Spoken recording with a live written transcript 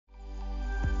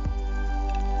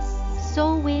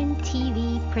Soulwind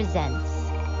TV presents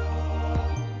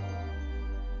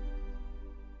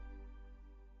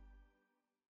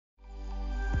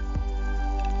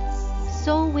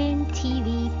Soulwind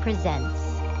TV presents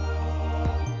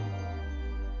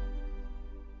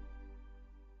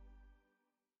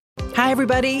Hi,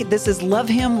 everybody. This is Love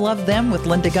Him, Love Them with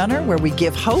Linda Gunner, where we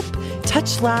give hope,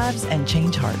 touch lives, and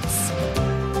change hearts.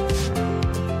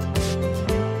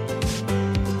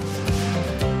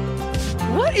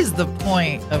 What is the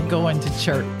point of going to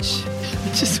church?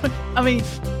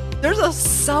 There's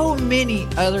so many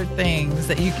other things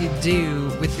that you could do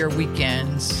with your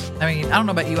weekends. I don't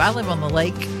know about you. I live on the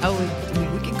lake.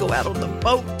 We could go out on the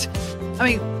boat.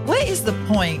 What is the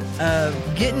point of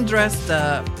getting dressed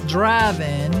up,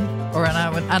 driving, or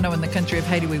I know in the country of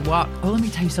Haiti we walk. Oh, let me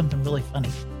tell you something really funny.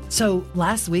 So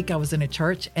last week I was in a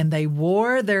church and they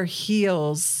wore their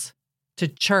heels to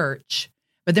church,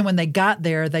 but then when they got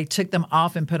there, they took them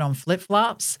off and put on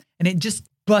flip-flops, and it just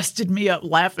busted me up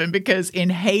laughing because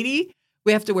in Haiti,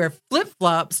 we have to wear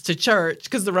flip-flops to church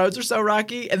because the roads are so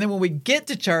rocky, and then when we get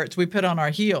to church, we put on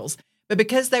our heels. But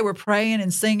because they were praying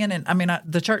and singing, and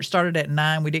the church started at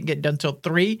 9, we didn't get done till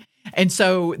 3. And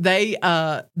so they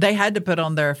had to put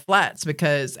on their flats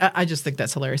because I just think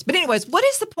that's hilarious. But anyways, what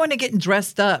is the point of getting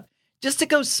dressed up just to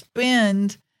go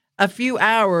spend a few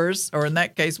hours, or in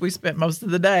that case, we spent most of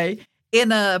the day,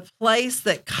 in a place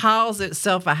that calls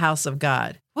itself a house of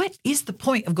God? What is the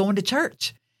point of going to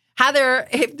church? Hi there.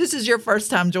 If this is your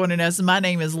first time joining us, my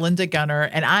name is Linda Gunner,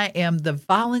 and I am the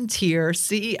volunteer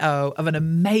CEO of an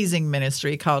amazing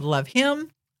ministry called Love Him,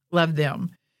 Love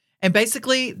Them. And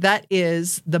basically, that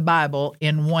is the Bible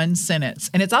in one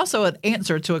sentence. And it's also an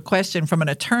answer to a question from an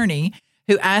attorney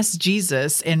who asked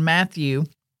Jesus in Matthew,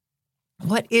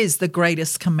 what is the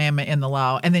greatest commandment in the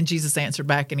law? And then Jesus answered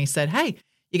back and he said, hey,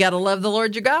 you got to love the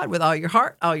Lord your God with all your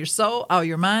heart, all your soul, all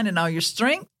your mind, and all your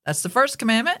strength. That's the first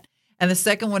commandment. And the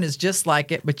second one is just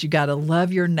like it, but you got to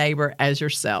love your neighbor as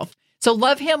yourself. So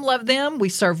Love Him, Love Them. We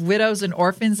serve widows and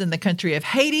orphans in the country of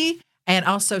Haiti and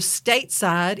also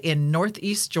stateside in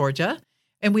Northeast Georgia.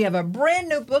 And we have a brand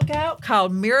new book out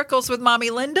called Miracles with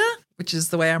Mommy Linda, which is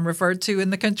the way I'm referred to in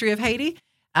the country of Haiti.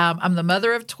 I'm the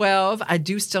mother of 12. I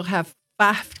do still have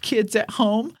 5 kids at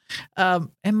home,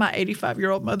 and my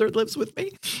 85-year-old mother lives with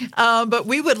me. But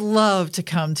we would love to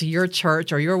come to your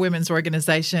church or your women's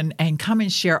organization and come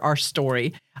and share our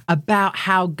story about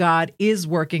how God is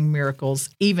working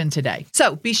miracles even today.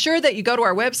 So be sure that you go to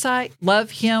our website,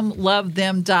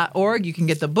 lovehimlovethem.org. You can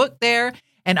get the book there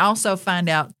and also find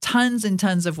out tons and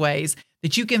tons of ways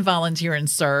that you can volunteer and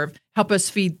serve. Help us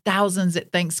feed thousands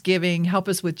at Thanksgiving. Help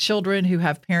us with children who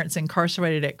have parents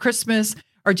incarcerated at Christmas,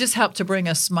 or just help to bring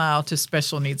a smile to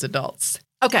special needs adults.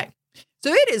 Okay,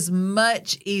 so it is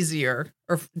much easier,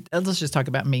 or let's just talk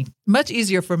about me, much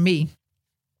easier for me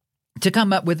to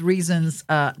come up with reasons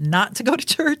not to go to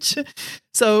church.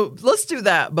 So let's do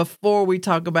that before we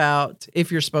talk about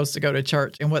if you're supposed to go to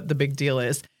church and what the big deal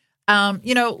is.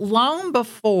 Long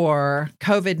before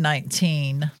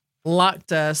COVID-19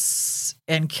 locked us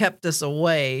and kept us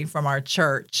away from our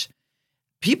church,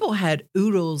 people had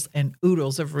oodles and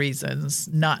oodles of reasons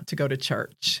not to go to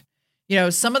church.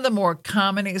 Some of the more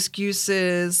common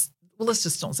excuses, well, let's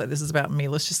just don't say this is about me.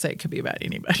 Let's just say it could be about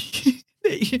anybody.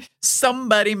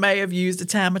 Somebody may have used a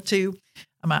time or two.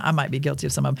 I might be guilty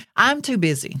of some of them. I'm too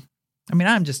busy.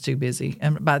 I'm just too busy.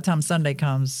 And by the time Sunday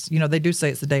comes, they do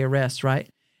say it's the day of rest, right?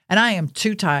 And I am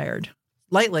too tired.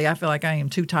 Lately, I feel like I am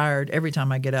too tired every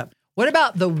time I get up. What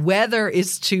about the weather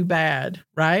is too bad,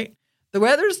 right? The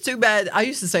weather's too bad. I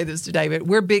used to say this to David.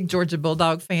 We're big Georgia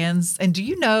Bulldog fans. And do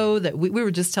you know that we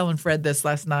were just telling Fred this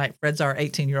last night? Fred's our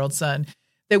 18-year-old son.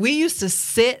 That we used to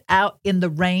sit out in the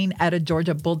rain at a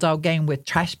Georgia Bulldog game with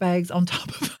trash bags on top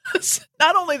of us.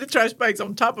 Not only the trash bags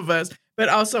on top of us, but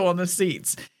also on the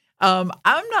seats. I'm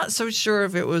not so sure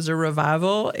if it was a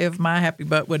revival, if my happy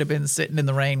butt would have been sitting in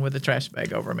the rain with a trash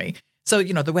bag over me. So,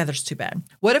 the weather's too bad.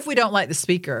 What if we don't like the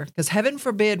speaker? Because heaven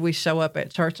forbid we show up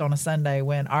at church on a Sunday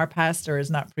when our pastor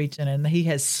is not preaching and he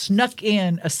has snuck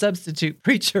in a substitute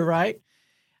preacher, right?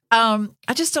 I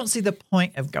just don't see the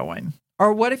point of going.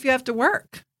 Or what if you have to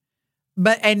work?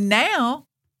 And now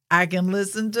I can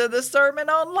listen to the sermon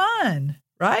online,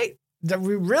 right?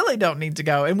 We really don't need to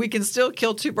go. And we can still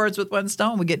kill 2 birds with one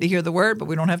stone. We get to hear the word, but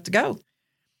we don't have to go.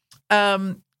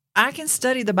 I can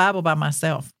study the Bible by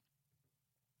myself.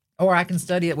 Or I can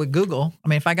study it with Google.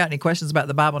 If I got any questions about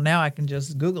the Bible now, I can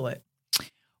just Google it.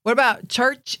 What about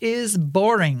church is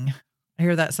boring? I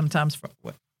hear that sometimes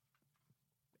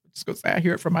I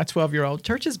hear it from my 12-year-old.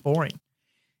 Church is boring.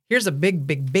 Here's a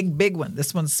big one.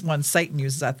 This one's one Satan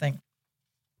uses, I think.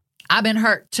 I've been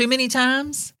hurt too many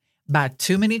times. by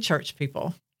too many church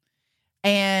people.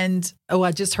 And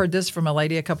I just heard this from a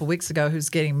lady a couple weeks ago who's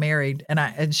getting married,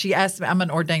 and she asked me. I'm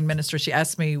an ordained minister. She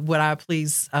asked me, would I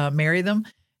please marry them?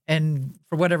 And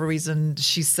for whatever reason,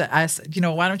 she said, I said,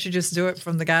 why don't you just do it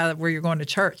from the guy where you're going to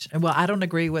church? And well, I don't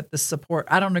agree with the support.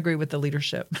 I don't agree with the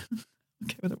leadership.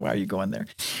 Okay, why are you going there?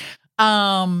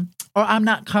 Or I'm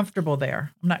not comfortable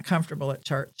there. I'm not comfortable at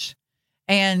church.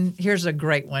 And here's a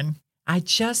great one. I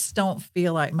just don't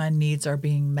feel like my needs are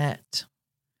being met.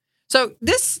 So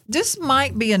this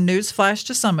might be a news flash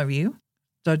to some of you.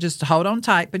 So just hold on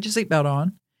tight, put your seatbelt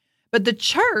on. But the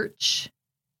church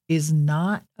is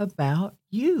not about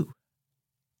you.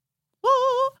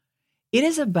 Oh, it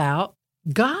is about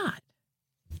God.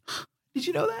 Did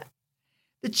you know that?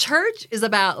 The church is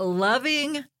about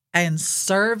loving and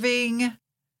serving.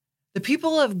 The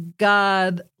people of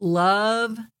God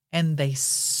love and they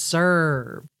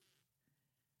serve.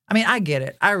 I mean, I get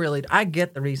it. I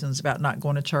get the reasons about not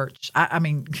going to church. I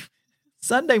mean,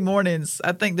 Sunday mornings,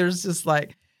 I think there's just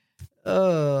like,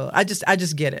 I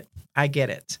just get it. I get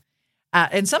it.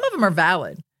 And some of them are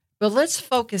valid, but let's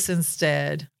focus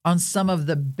instead on some of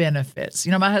the benefits.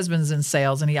 My husband's in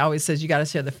sales and he always says, you got to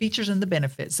share the features and the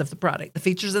benefits of the product, the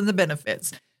features and the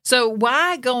benefits. So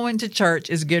why going to church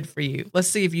is good for you? Let's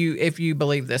see if you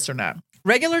believe this or not.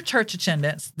 Regular church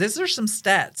attendance, these are some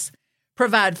stats,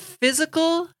 provide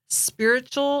physical,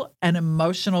 spiritual, and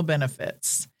emotional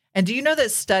benefits. And do you know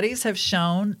that studies have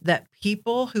shown that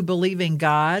people who believe in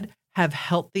God have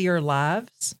healthier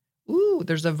lives? Ooh,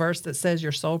 there's a verse that says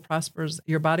your soul prospers,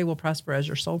 your body will prosper as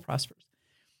your soul prospers.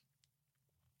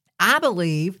 I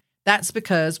believe that's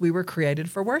because we were created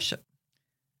for worship.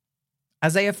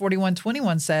 Isaiah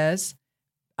 41:21 says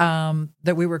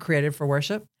that we were created for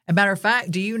worship. As a matter of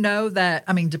fact, do you know that,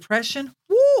 depression,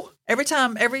 every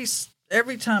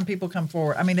time people come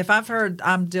forward, if I've heard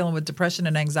I'm dealing with depression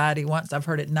and anxiety once, I've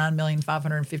heard it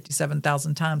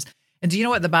 9,557,000 times. And do you know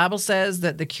what the Bible says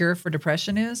that the cure for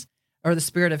depression is, or the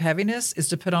spirit of heaviness, is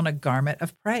to put on a garment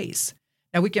of praise?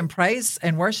 Now, we can praise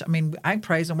and worship. I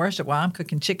praise and worship while I'm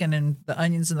cooking chicken and the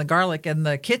onions and the garlic in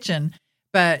the kitchen,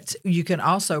 but you can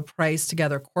also praise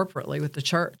together corporately with the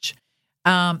church.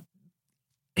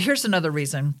 Here's another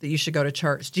reason that you should go to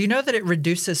church. Do you know that it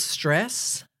reduces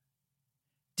stress?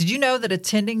 Did you know that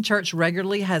attending church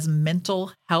regularly has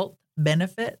mental health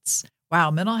benefits? Wow,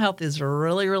 mental health is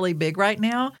really, really big right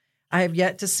now. I have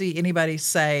yet to see anybody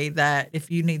say that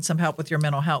if you need some help with your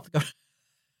mental health,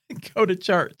 go to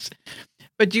church.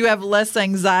 But you have less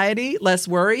anxiety, less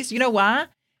worries. You know why?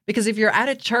 Because if you're at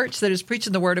a church that is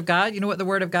preaching the word of God, you know what the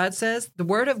word of God says? The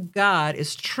word of God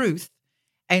is truth.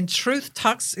 And truth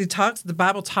the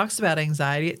Bible talks about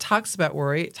anxiety. It talks about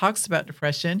worry. It talks about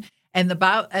depression. And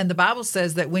the Bible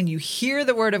says that when you hear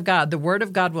the word of God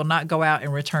will not go out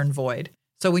and return void.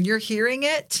 So when you're hearing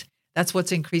it, that's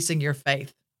what's increasing your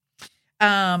faith.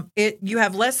 You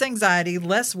have less anxiety,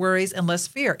 less worries, and less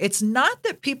fear. It's not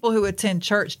that people who attend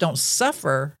church don't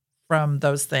suffer from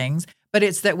those things, but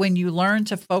it's that when you learn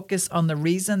to focus on the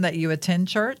reason that you attend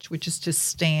church, which is to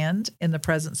stand in the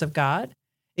presence of God,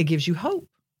 it gives you hope.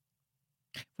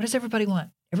 What does everybody want?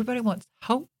 Everybody wants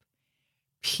hope,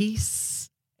 peace,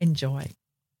 and joy.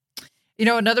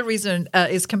 Another reason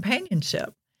is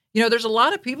companionship. There's a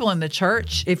lot of people in the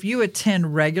church. If you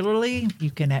attend regularly,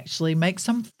 you can actually make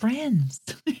some friends.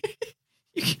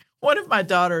 Two of my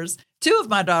daughters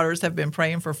have been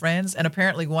praying for friends, and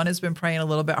apparently one has been praying a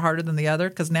little bit harder than the other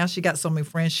because now she got so many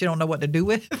friends she don't know what to do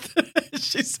with.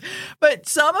 But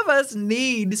some of us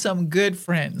need some good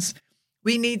friends.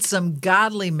 We need some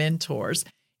godly mentors.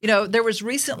 There was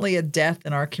recently a death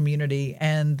in our community,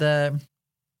 and the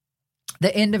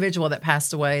individual that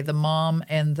passed away, the mom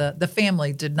and the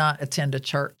family did not attend a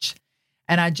church.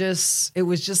 And it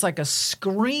was just like a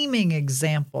screaming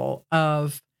example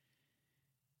of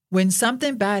when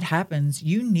something bad happens,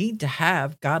 you need to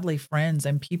have godly friends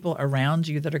and people around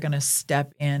you that are going to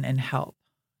step in and help.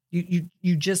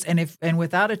 You just, and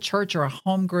without a church or a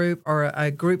home group or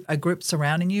a group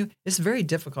surrounding you, it's very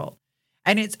difficult.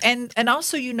 And and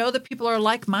also, that people are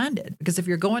like-minded, because if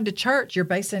you're going to church, you're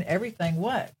basing everything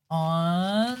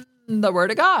on the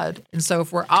word of God. And so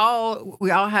if we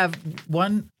all have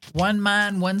one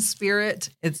mind, one spirit,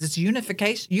 it's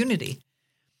unity.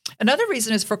 Another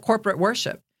reason is for corporate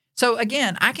worship. So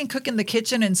again, I can cook in the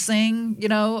kitchen and sing,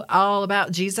 all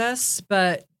about Jesus,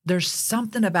 but there's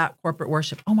something about corporate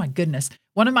worship. Oh my goodness.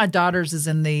 One of my daughters is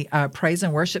in the praise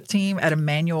and worship team at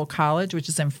Emmanuel College, which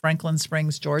is in Franklin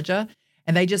Springs, Georgia.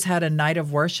 And they just had a night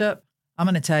of worship. I'm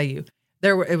going to tell you,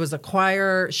 it was a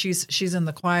choir. She's in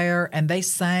the choir, and they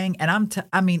sang, and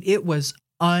it was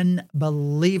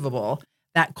unbelievable.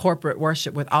 that corporate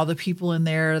worship with all the people in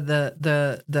there,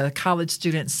 the college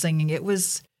students singing. It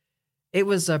was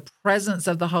a presence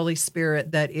of the Holy Spirit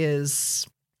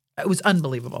it was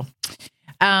unbelievable.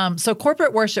 So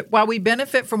corporate worship, while we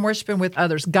benefit from worshiping with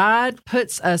others, God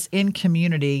puts us in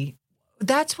community.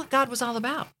 That's what God was all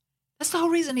about. That's the whole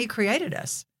reason he created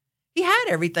us. He had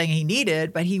everything he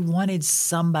needed, but he wanted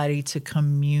somebody to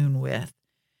commune with.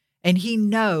 And he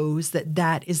knows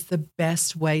that is the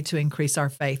best way to increase our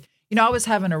faith. I was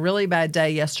having a really bad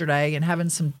day yesterday and having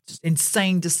some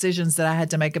insane decisions that I had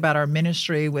to make about our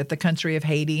ministry with the country of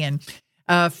Haiti. And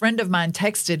a friend of mine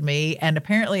texted me, and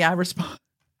apparently I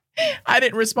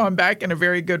didn't respond back in a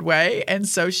very good way. And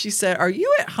so she said, "Are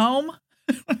you at home?"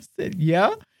 I said,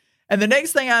 "Yeah." And the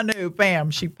next thing I knew,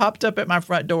 bam, she popped up at my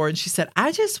front door and she said,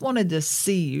 "I just wanted to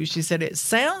see you." She said, "It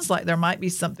sounds like there might be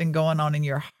something going on in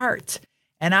your heart.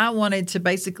 And I wanted to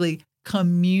basically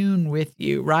commune with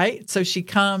you," right? So she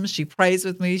comes, she prays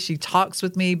with me, she talks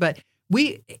with me. But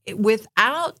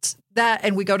without that,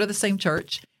 and we go to the same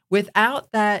church, without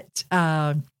that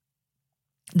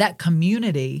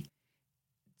community,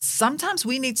 sometimes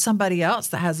we need somebody else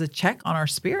that has a check on our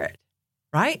spirit,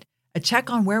 right? A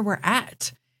check on where we're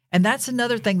at. And that's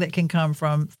another thing that can come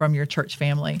from your church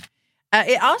family.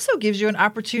 It also gives you an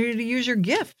opportunity to use your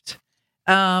gift.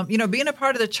 Being a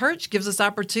part of the church gives us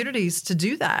opportunities to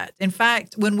do that. In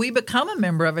fact, when we become a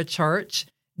member of a church,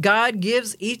 God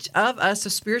gives each of us a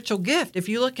spiritual gift. If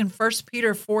you look in 1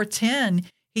 Peter 4:10,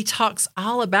 he talks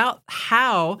all about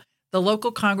how the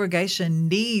local congregation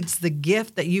needs the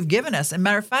gift that you've given us. As a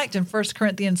matter of fact, in 1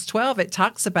 Corinthians 12, it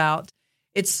talks about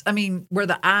we're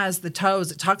the eyes, the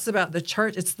toes. It talks about the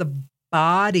church. It's the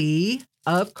body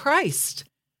of Christ,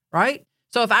 right?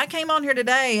 So if I came on here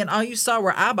today and all you saw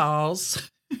were eyeballs,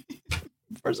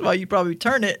 first of all, you probably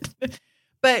turn it.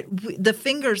 But the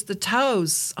fingers, the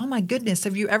toes, oh my goodness.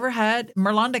 Have you ever had,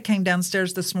 Merlonda came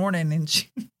downstairs this morning and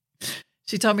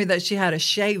she told me that she had a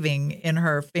shaving in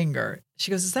her finger.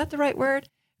 She goes, "Is that the right word?"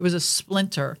 It was a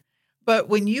splinter. But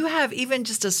when you have even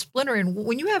just a splinter and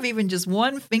when you have even just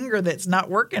one finger that's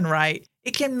not working right,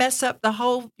 it can mess up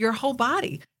your whole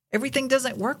body. Everything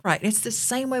doesn't work right. It's the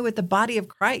same way with the body of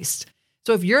Christ.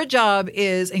 So if your job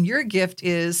and your gift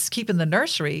is keeping the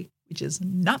nursery, which is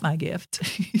not my gift,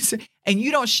 and you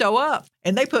don't show up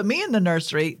and they put me in the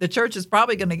nursery, the church is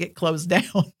probably going to get closed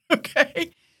down.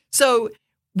 Okay. So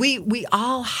we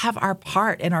all have our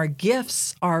part, and our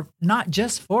gifts are not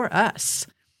just for us.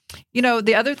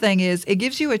 The other thing is it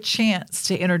gives you a chance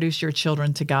to introduce your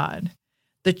children to God.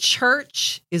 The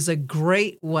church is a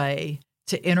great way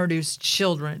to introduce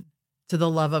children to the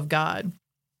love of God.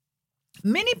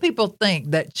 Many people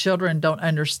think that children don't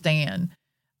understand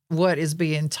what is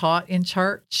being taught in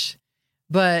church,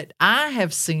 but I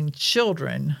have seen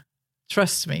children,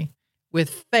 trust me,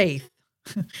 with faith.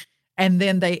 And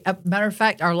then matter of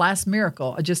fact, our last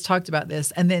miracle, I just talked about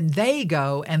this, and then they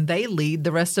go and they lead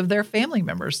the rest of their family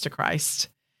members to Christ.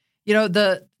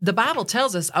 The Bible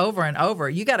tells us over and over,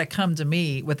 you got to come to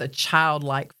me with a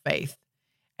childlike faith.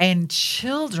 And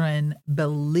children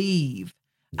believe.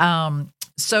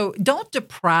 So don't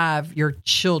deprive your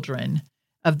children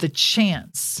of the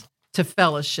chance to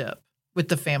fellowship with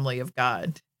the family of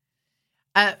God.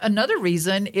 Another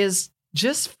reason is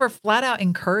just for flat out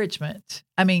encouragement.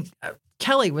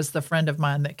 Kelly was the friend of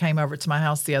mine that came over to my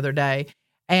house the other day.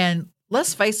 And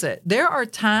let's face it, there are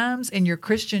times in your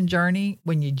Christian journey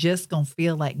when you just going to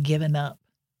feel like giving up.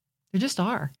 There just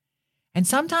are. And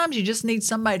sometimes you just need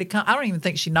somebody to come. I don't even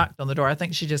think she knocked on the door. I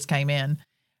think she just came in.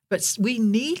 But we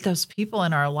need those people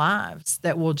in our lives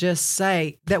that will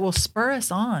that will spur us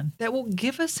on, that will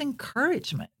give us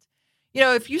encouragement.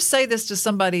 If you say this to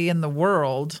somebody in the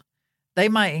world, they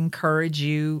might encourage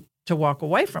you to walk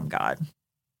away from God.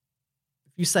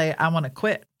 If you say, "I want to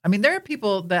quit." There are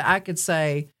people that I could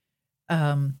say,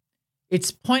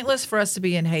 it's pointless for us to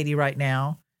be in Haiti right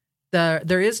now.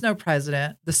 There is no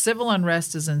president. The civil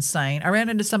unrest is insane. I ran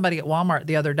into somebody at Walmart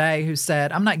the other day who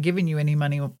said, I'm not giving you any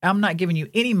money. I'm not giving you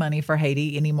any money for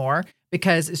Haiti anymore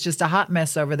because it's just a hot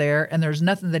mess over there and there's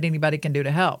nothing that anybody can do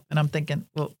to help." And I'm thinking,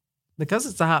 well, because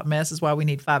it's a hot mess is why we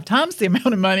need 5 times the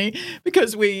amount of money,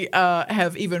 because we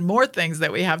have even more things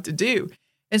that we have to do.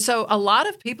 And so a lot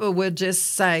of people would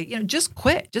just say, just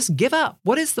quit, just give up.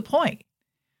 What is the point?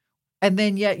 And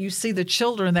then yet you see the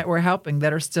children that we're helping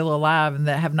that are still alive and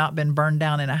that have not been burned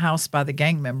down in a house by the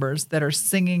gang members, that are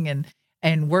singing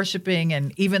and worshiping.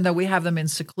 And even though we have them in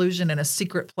seclusion in a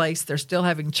secret place, they're still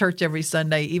having church every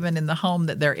Sunday, even in the home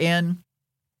that they're in.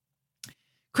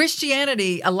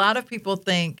 Christianity, a lot of people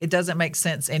think it doesn't make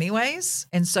sense anyways.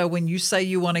 And so when you say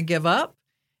you want to give up,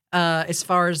 as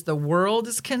far as the world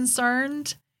is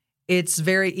concerned, it's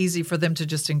very easy for them to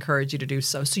just encourage you to do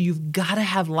so. So you've got to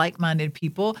have like-minded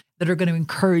people that are going to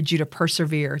encourage you to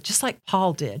persevere, just like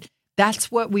Paul did.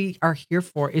 That's what we are here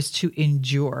for, is to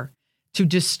endure, to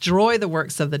destroy the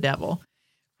works of the devil.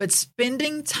 But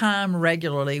spending time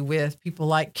regularly with people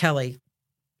like Kelly,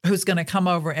 who's going to come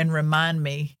over and remind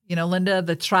me, Linda,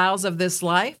 the trials of this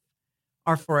life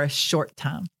are for a short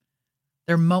time.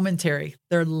 They're momentary.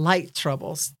 They're light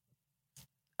troubles.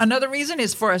 Another reason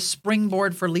is for a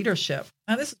springboard for leadership.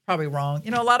 Now, this is probably wrong.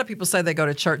 A lot of people say they go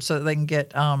to church so that they can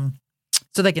get,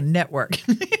 so they can network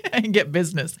and get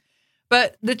business.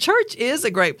 But the church is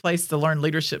a great place to learn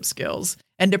leadership skills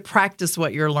and to practice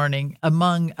what you're learning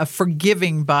among a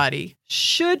forgiving body.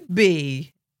 Should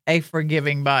be a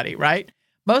forgiving body, right?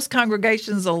 Most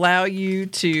congregations allow you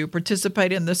to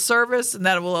participate in the service, and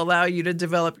that will allow you to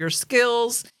develop your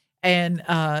skills and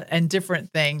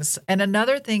different things. And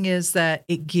another thing is that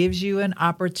it gives you an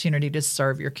opportunity to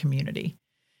serve your community.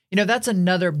 That's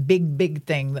another big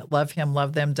thing that Love Him,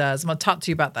 Love Them does. I'm going to talk to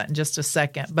you about that in just a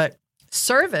second. But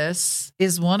service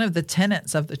is one of the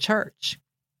tenets of the church.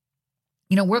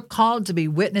 We're called to be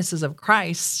witnesses of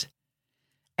Christ,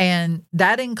 and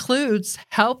that includes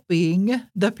helping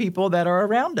the people that are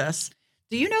around us.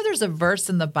 Do you know there's a verse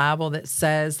in the Bible that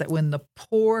says that when the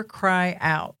poor cry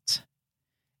out,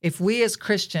 if we as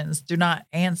Christians do not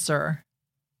answer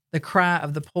the cry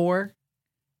of the poor,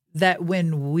 that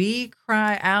when we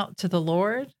cry out to the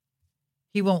Lord,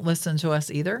 He won't listen to us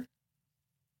either?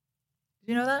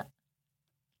 Do you know that?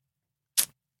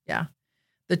 Yeah.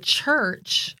 The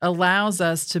church allows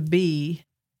us to be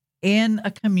in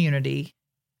a community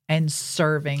and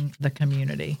serving the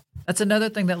community. That's another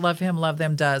thing that Love Him, Love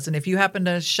Them does. And if you happen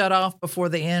to shut off before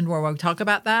the end where we talk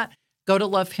about that, go to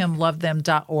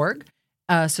lovehimlovethem.org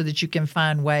so that you can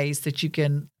find ways that you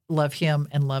can love Him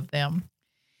and love them.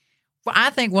 Well,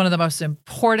 I think one of the most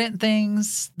important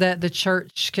things that the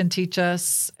church can teach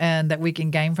us and that we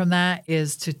can gain from that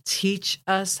is to teach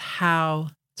us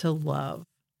how to love.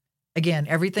 Again,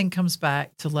 everything comes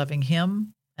back to loving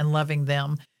Him and loving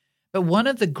them. But one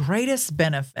of the greatest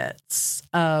benefits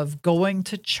of going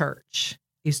to church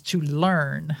is to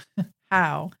learn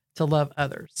how to love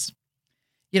others.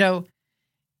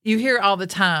 You hear all the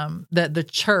time that the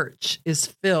church is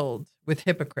filled with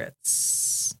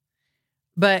hypocrites.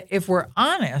 But if we're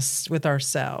honest with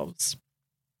ourselves,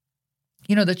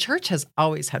 the church has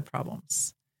always had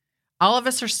problems. All of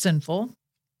us are sinful.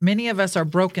 Many of us are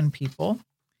broken people.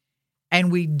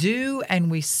 And we do and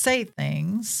we say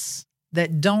things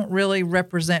that don't really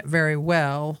represent very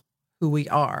well who we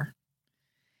are.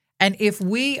 And if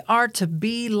we are to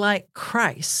be like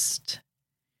Christ,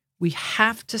 we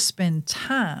have to spend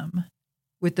time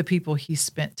with the people He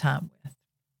spent time with.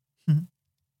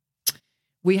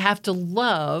 We have to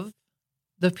love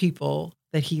the people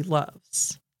that He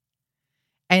loves.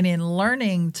 And in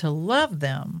learning to love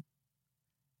them,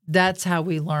 that's how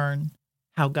we learn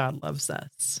how God loves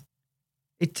us.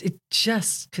 It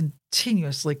just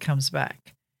continuously comes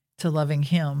back to loving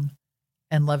Him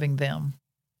and loving them.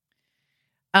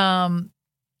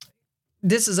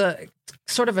 This is a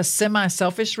sort of a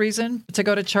semi-selfish reason to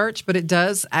go to church, but it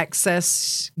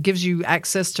gives you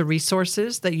access to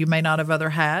resources that you may not have other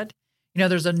had.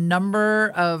 There's a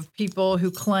number of people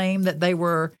who claim that they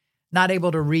were not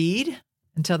able to read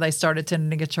until they started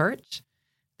attending a church.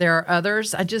 There are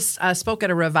others. I spoke at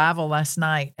a revival last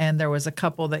night, and there was a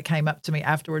couple that came up to me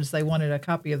afterwards. They wanted a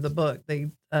copy of the book.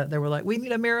 They were like, "We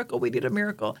need a miracle. We need a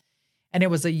miracle." And it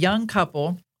was a young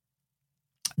couple.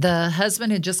 The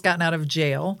husband had just gotten out of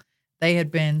jail. They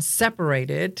had been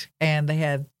separated, and they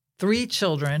had 3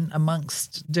 children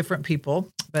amongst different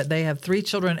people, but they have 3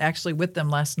 children actually with them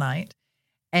last night.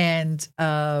 And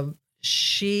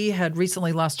she had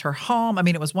recently lost her home. I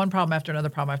mean, it was one problem after another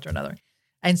problem after another.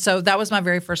 And so that was my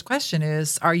very first question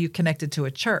is, are you connected to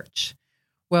a church?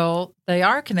 Well, they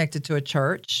are connected to a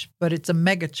church, but it's a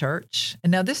mega church.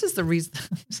 And now this is the reason,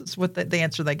 this is what the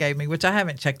answer they gave me, which I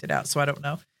haven't checked it out, so I don't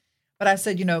know. But I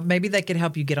said, maybe they could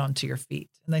help you get onto your feet.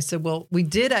 And they said, well, we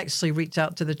did actually reach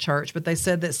out to the church, but they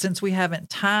said that since we haven't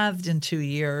tithed in 2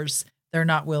 years, they're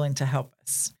not willing to help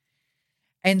us.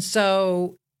 And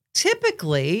so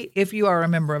typically, if you are a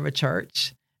member of a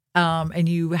church, and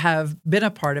you have been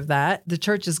a part of that, the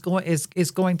church is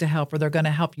going to help, or they're going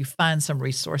to help you find some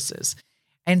resources.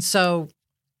 And so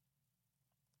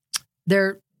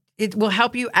it will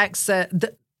help you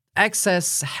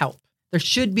access help. There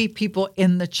should be people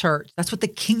in the church. That's what the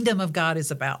kingdom of God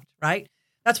is about, right?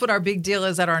 That's what our big deal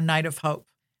is at our Night of Hope,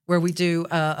 where we do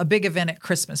a big event at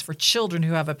Christmas for children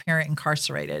who have a parent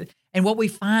incarcerated. And what we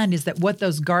find is that what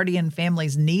those guardian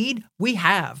families need, we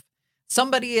have.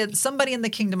 Somebody in the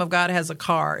kingdom of God has a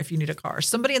car if you need a car.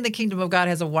 Somebody in the kingdom of God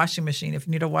has a washing machine if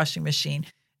you need a washing machine.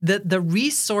 The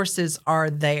resources are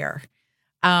there.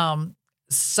 And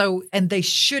they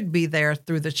should be there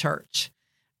through the church.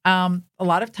 A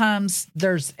lot of times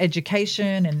there's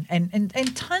education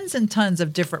and tons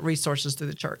of different resources through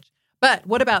the church. But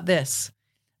what about this?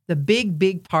 The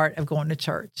big part of going to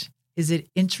church is it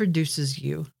introduces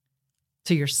you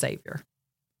to your Savior.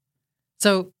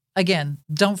 So again,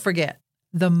 don't forget,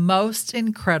 the most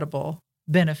incredible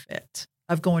benefit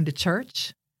of going to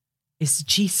church is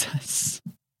Jesus.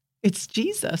 It's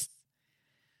Jesus.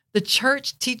 The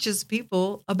church teaches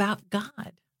people about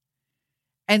God.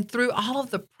 And through all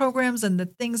of the programs and the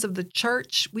things of the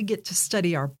church, we get to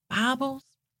study our Bibles,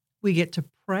 we get to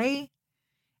pray,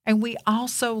 and we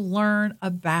also learn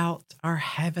about our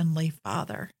Heavenly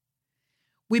Father.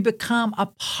 We become a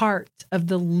part of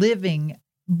the living,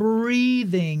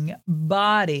 breathing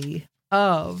body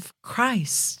of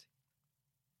Christ.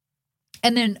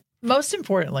 And then, most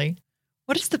importantly,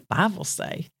 what does the Bible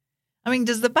say? I mean,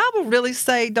 does the Bible really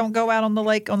say don't go out on the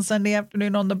lake on Sunday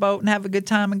afternoon on the boat and have a good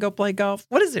time and go play golf?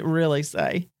 What does it really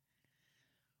say?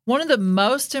 One of the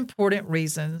most important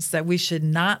reasons that we should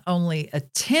not only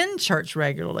attend church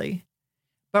regularly,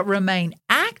 but remain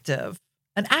active,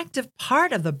 an active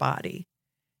part of the body,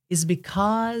 is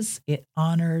because it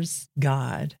honors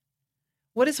God.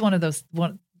 What is one of those?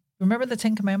 Remember the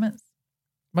 10 Commandments?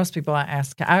 Most people I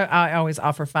ask, I always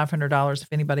offer $500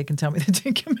 if anybody can tell me the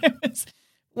 10 Commandments.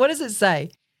 What does it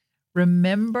say?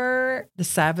 Remember the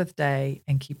Sabbath day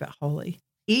and keep it holy.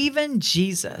 Even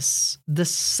Jesus, the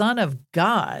Son of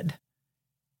God,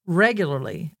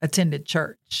 regularly attended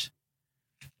church.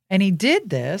 And he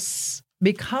did this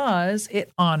because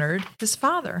it honored his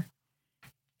Father.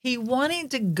 He wanted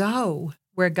to go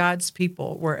where God's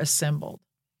people were assembled.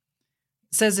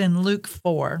 It says in Luke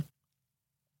 4,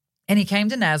 and he came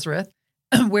to Nazareth,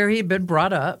 where he had been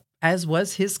brought up, as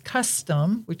was his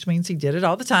custom, which means he did it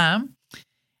all the time.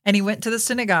 And he went to the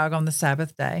synagogue on the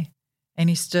Sabbath day, and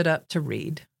he stood up to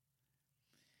read.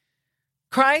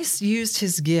 Christ used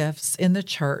his gifts in the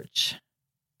church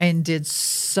and did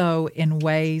so in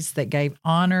ways that gave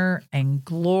honor and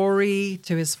glory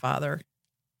to his Father.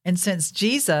 And since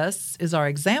Jesus is our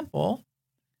example,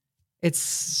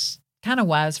 it's kind of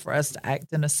wise for us to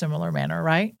act in a similar manner,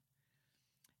 right?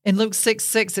 In Luke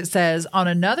 6:6, it says, on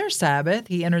another Sabbath,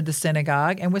 he entered the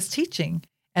synagogue and was teaching,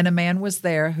 and a man was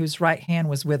there whose right hand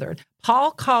was withered. Paul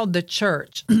called the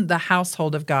church the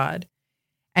household of God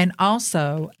and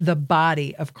also the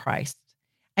body of Christ.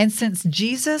 And since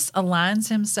Jesus aligns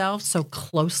himself so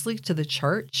closely to the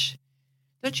church,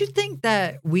 don't you think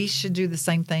that we should do the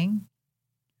same thing?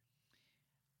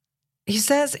 He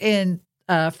says in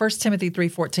 1 Timothy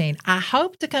 3:14, I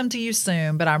hope to come to you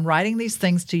soon, but I'm writing these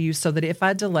things to you so that if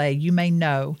I delay, you may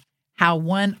know how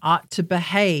one ought to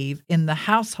behave in the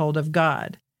household of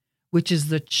God, which is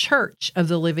the church of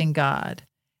the living God,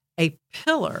 a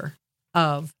pillar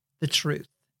of the truth.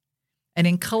 And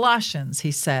in Colossians,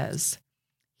 he says,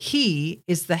 he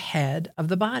is the head of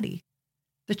the body,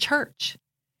 the church.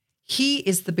 He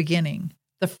is the beginning,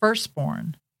 the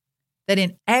firstborn, that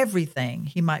in everything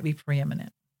he might be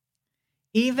preeminent.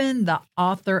 Even the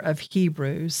author of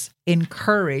Hebrews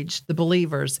encouraged the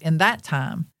believers in that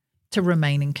time to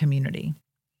remain in community.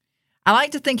 I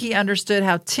like to think he understood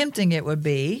how tempting it would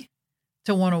be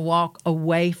to want to walk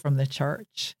away from the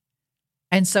church.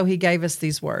 And so he gave us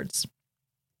these words.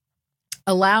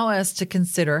 Allow us to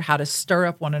consider how to stir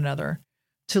up one another,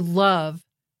 to love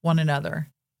one another,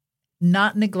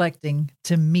 not neglecting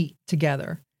to meet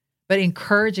together, but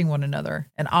encouraging one another,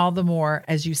 and all the more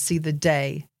as you see the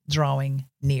day drawing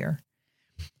near.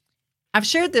 I've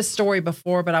shared this story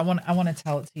before, but I want to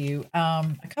tell it to you.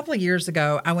 A couple of years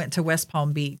ago, I went to West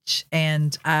Palm Beach,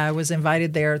 and I was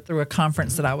invited there through a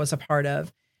conference that I was a part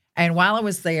of. And while I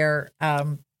was there,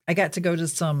 I got to go to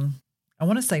some, I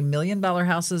want to say $1 million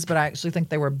houses, but I actually think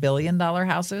they were $1 billion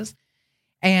houses.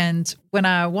 And when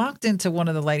I walked into one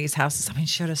of the ladies' houses, I mean,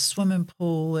 she had a swimming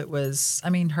pool. It was,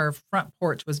 I mean, her front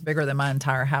porch was bigger than my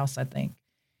entire house, I think.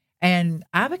 And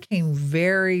I became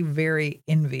very, very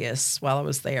envious while I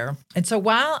was there. And so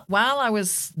while I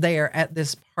was there at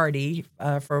this party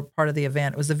for part of the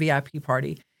event, it was a VIP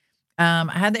party, I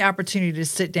had the opportunity to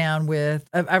sit down with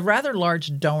a rather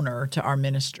large donor to our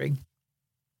ministry.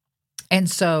 And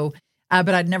so, but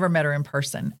I'd never met her in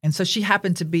person. And so she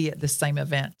happened to be at the same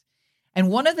event. And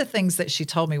one of the things that she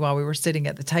told me while we were sitting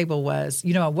at the table was,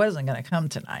 I wasn't going to come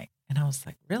tonight. And I was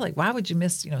like, really? Why would you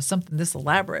miss, something this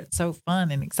elaborate, so fun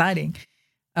and exciting?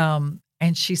 And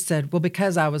she said, well,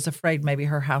 because I was afraid maybe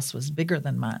her house was bigger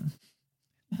than mine.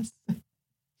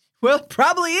 Well, it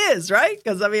probably is, right?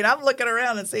 Because, I mean, I'm looking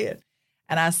around and see it.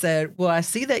 And I said, well, I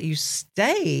see that you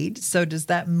stayed. So does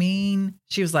that mean?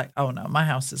 She was like, oh, no, my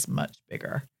house is much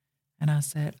bigger. And I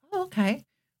said, oh, okay.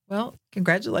 Well,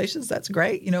 congratulations. That's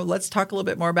great. Let's talk a little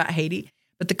bit more about Haiti.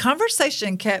 But the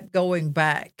conversation kept going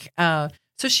back.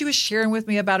 So she was sharing with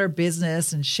me about her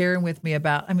business and sharing with me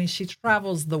about, she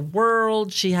travels the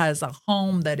world. She has a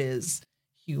home that is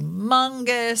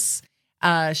humongous.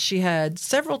 She had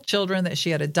several children that she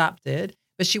had adopted,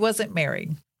 but she wasn't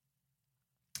married.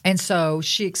 And so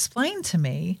she explained to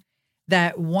me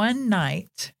that one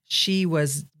night she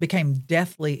became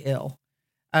deathly ill.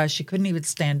 She couldn't even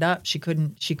stand up. She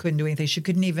couldn't do anything. She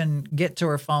couldn't even get to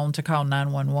her phone to call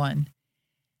 911.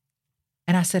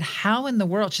 And I said, how in the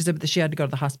world? She said that she had to go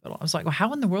to the hospital. I was like, well,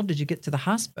 how in the world did you get to the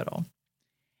hospital?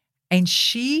 And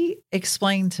she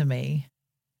explained to me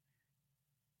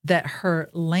that her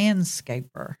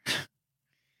landscaper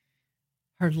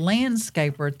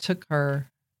took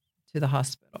her to the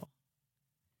hospital.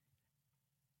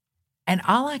 And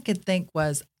all I could think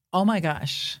was, oh my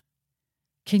gosh,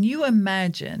 can you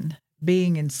imagine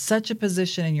being in such a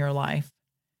position in your life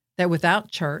that without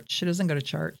church, she doesn't go to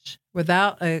church,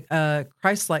 without a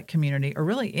Christ-like community, or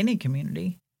really any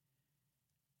community,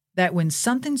 that when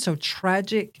something so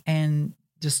tragic and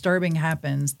disturbing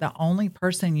happens, the only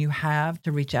person you have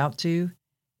to reach out to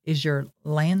is your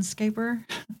landscaper?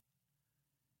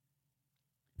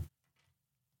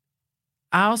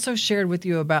 I also shared with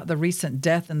you about the recent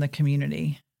death in the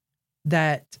community,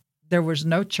 that there was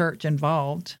no church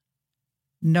involved,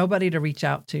 nobody to reach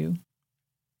out to.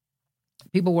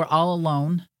 People were all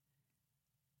alone,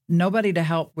 nobody to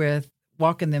help with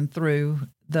walking them through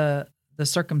the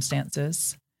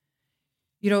circumstances.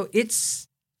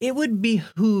 It would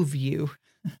behoove you,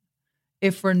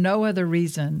 if for no other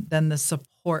reason than the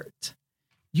support.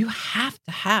 You have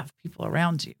to have people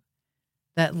around you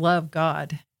that love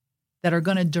God, that are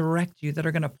going to direct you, that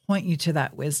are going to point you to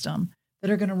that wisdom, that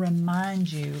are going to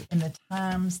remind you in the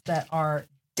times that are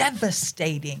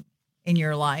devastating in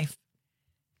your life.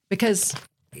 Because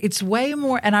it's way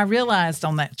more, and I realized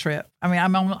on that trip, I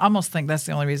almost think that's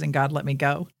the only reason God let me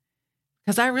go.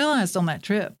 Because I realized on that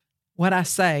trip what I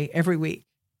say every week.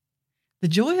 The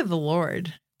joy of the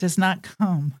Lord does not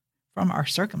come from our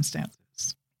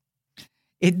circumstances.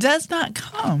 It does not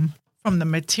come from the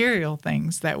material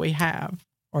things that we have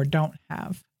or don't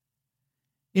have.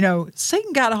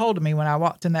 Satan got a hold of me when I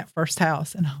walked in that first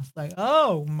house, and I was like,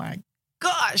 oh my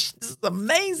gosh, this is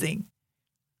amazing.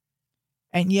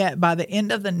 And yet by the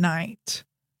end of the night,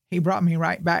 he brought me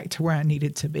right back to where I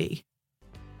needed to be.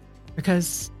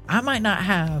 Because I might not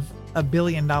have $1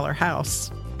 billion house,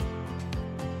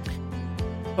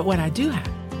 but what I do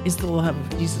have is the love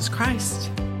of Jesus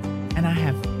Christ. And I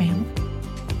have family,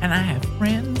 and I have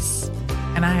friends,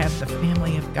 and I have the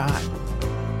family of God.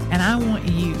 And I want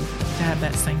you to have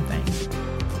that same thing.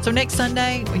 So next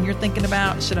Sunday, when you're thinking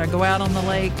about, should I go out on the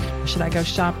lake, or should I go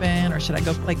shopping, or should I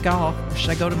go play golf, or should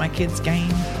I go to my kids'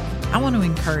 game? I want to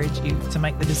encourage you to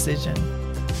make the decision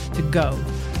to go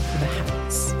to the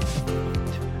house of the Lord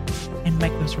and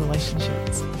make those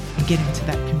relationships and get into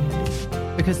that community.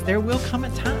 Because there will come a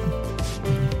time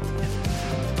when you need Him.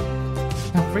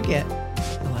 Don't forget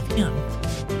to love Him and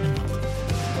love Him.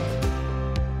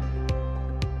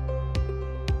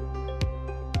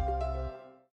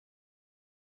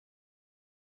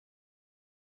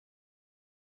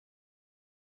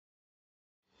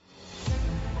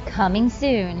 Coming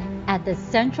soon at the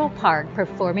Central Park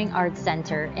Performing Arts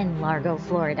Center in Largo,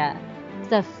 Florida.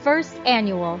 The first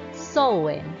annual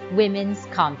Soulwin Women's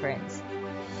Conference.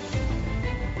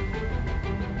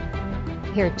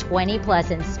 Hear 20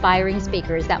 plus inspiring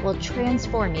speakers that will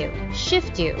transform you,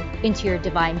 shift you into your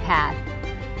divine path.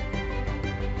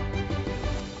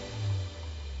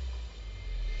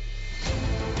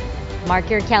 Mark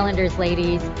your calendars,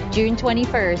 ladies. June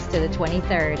 21st to the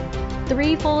 23rd.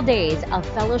 3 full days of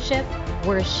fellowship,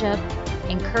 worship,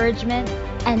 encouragement,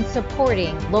 and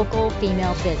supporting local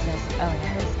female business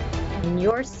owners. When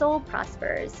your soul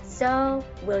prospers, so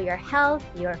will your health,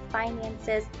 your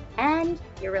finances, and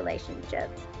your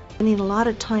relationships. I need a lot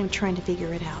of time trying to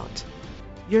figure it out.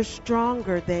 You're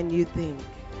stronger than you think.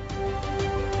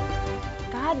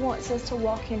 God wants us to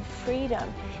walk in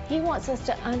freedom. He wants us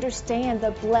to understand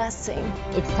the blessing.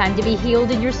 It's time to be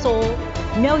healed in your soul,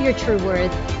 know your true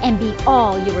worth, and be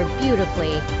all you were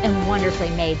beautifully and wonderfully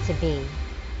made to be.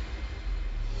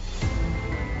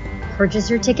 Purchase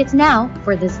your tickets now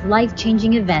for this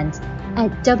life-changing event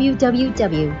at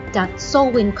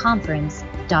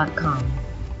www.soulwinconference.com.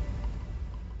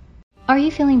 Are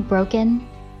you feeling broken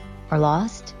or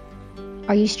lost?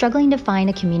 Are you struggling to find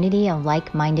a community of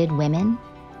like-minded women?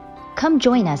 Come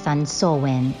join us on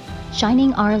Soulwind,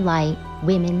 Shining Our Light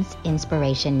Women's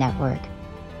Inspiration Network.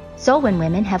 Soulwind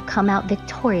women have come out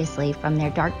victoriously from their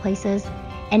dark places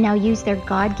and now use their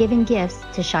God-given gifts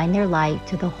to shine their light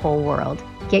to the whole world.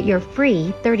 Get your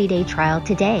free 30-day trial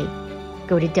today.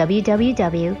 Go to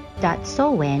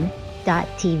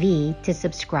www.soulwind.tv to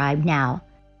subscribe now.